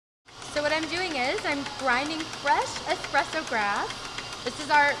So what I'm doing is I'm grinding fresh espresso grass. This is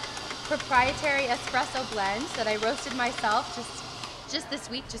our proprietary espresso blend that I roasted myself just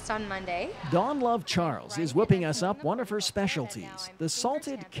this week, just on Monday. Dawn-Luv Charles is whipping us up one of her specialties. The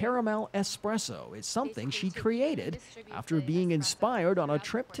salted caramel espresso is something she created after being inspired on a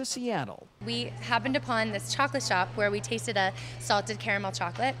trip to Seattle. We happened upon this chocolate shop where we tasted a salted caramel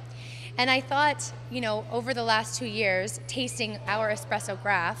chocolate. And I thought, you know, over the last 2 years, tasting our espresso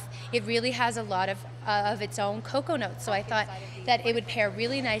graph, it really has a lot of its own cocoa notes. So I thought that it would pair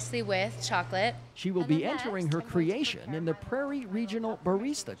really nicely with chocolate. She will be entering her creation in the Prairie Regional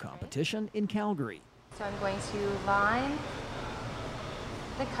Barista Competition in Calgary. So I'm going to line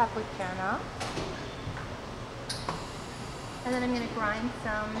the cup with caramel. And then I'm going to grind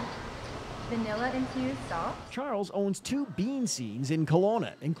some vanilla-infused salt. Charles owns 2 bean scenes in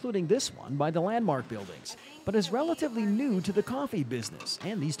Kelowna, including this one by the Landmark buildings, but is relatively new to the coffee business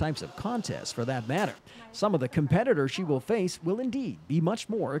and these types of contests for that matter. Some of the competitors she will face will indeed be much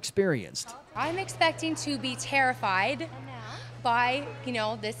more experienced. I'm expecting to be terrified by, you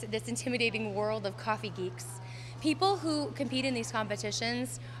know, this intimidating world of coffee geeks. People who compete in these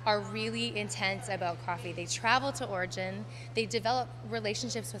competitions are really intense about coffee. They travel to origin, they develop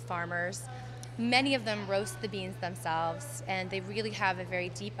relationships with farmers. Many of them roast the beans themselves, and they really have a very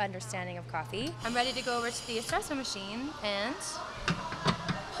deep understanding of coffee. I'm ready to go over to the espresso machine and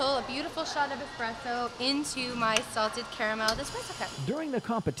pull a beautiful shot of espresso into my salted caramel espresso cup. During the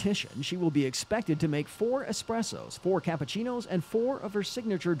competition, she will be expected to make 4 espressos, 4 cappuccinos, and 4 of her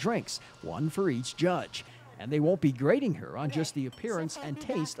signature drinks, one for each judge. And they won't be grading her on just the appearance and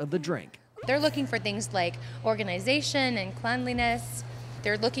taste of the drink. They're looking for things like organization and cleanliness.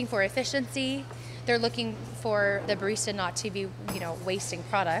 They're looking for efficiency. They're looking for the barista not to be, you know, wasting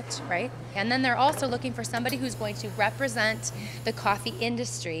product, right? And then they're also looking for somebody who's going to represent the coffee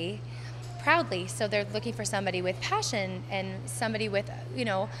industry proudly. So they're looking for somebody with passion and somebody with, you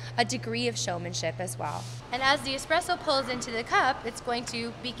know, a degree of showmanship as well. And as the espresso pulls into the cup, it's going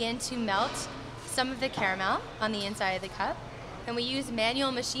to begin to melt some of the caramel on the inside of the cup. And we use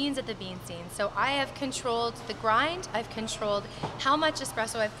manual machines at the bean scene. So I have controlled the grind, I've controlled how much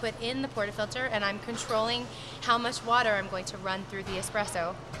espresso I've put in the portafilter, and I'm controlling how much water I'm going to run through the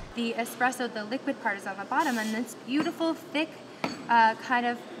espresso. The espresso, the liquid part is on the bottom, and this beautiful thick kind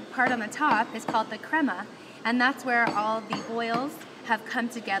of part on the top is called the crema. And that's where all the oils have come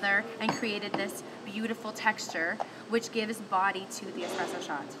together and created this beautiful texture, which gives body to the espresso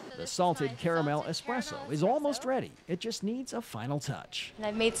shot. The salted caramel espresso is almost ready. It just needs a final touch. And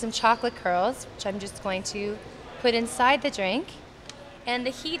I've made some chocolate curls, which I'm just going to put inside the drink. And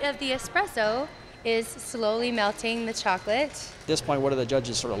the heat of the espresso is slowly melting the chocolate. At this point, what are the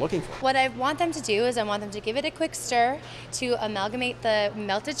judges sort of looking for? What I want them to do is I want them to give it a quick stir to amalgamate the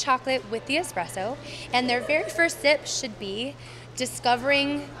melted chocolate with the espresso. And their very first sip should be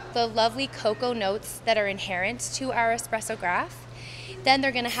discovering the lovely cocoa notes that are inherent to our espresso graph. Then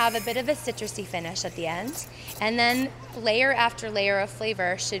they're going to have a bit of a citrusy finish at the end. And then layer after layer of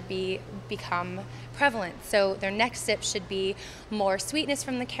flavor should become prevalent. So their next sip should be more sweetness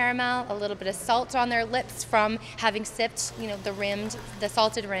from the caramel, a little bit of salt on their lips from having sipped, you know, the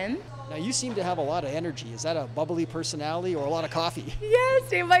salted rim. Now you seem to have a lot of energy. Is that a bubbly personality or a lot of coffee?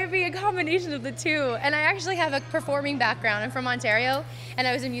 Yes, it might be a combination of the two. And I actually have a performing background. I'm from Ontario, and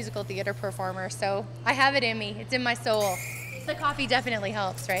I was a musical theater performer, so I have it in me. It's in my soul. The coffee definitely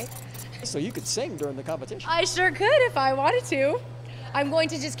helps, right? So you could sing during the competition. I sure could if I wanted to. I'm going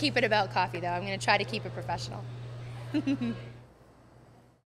to just keep it about coffee, though. I'm going to try to keep it professional.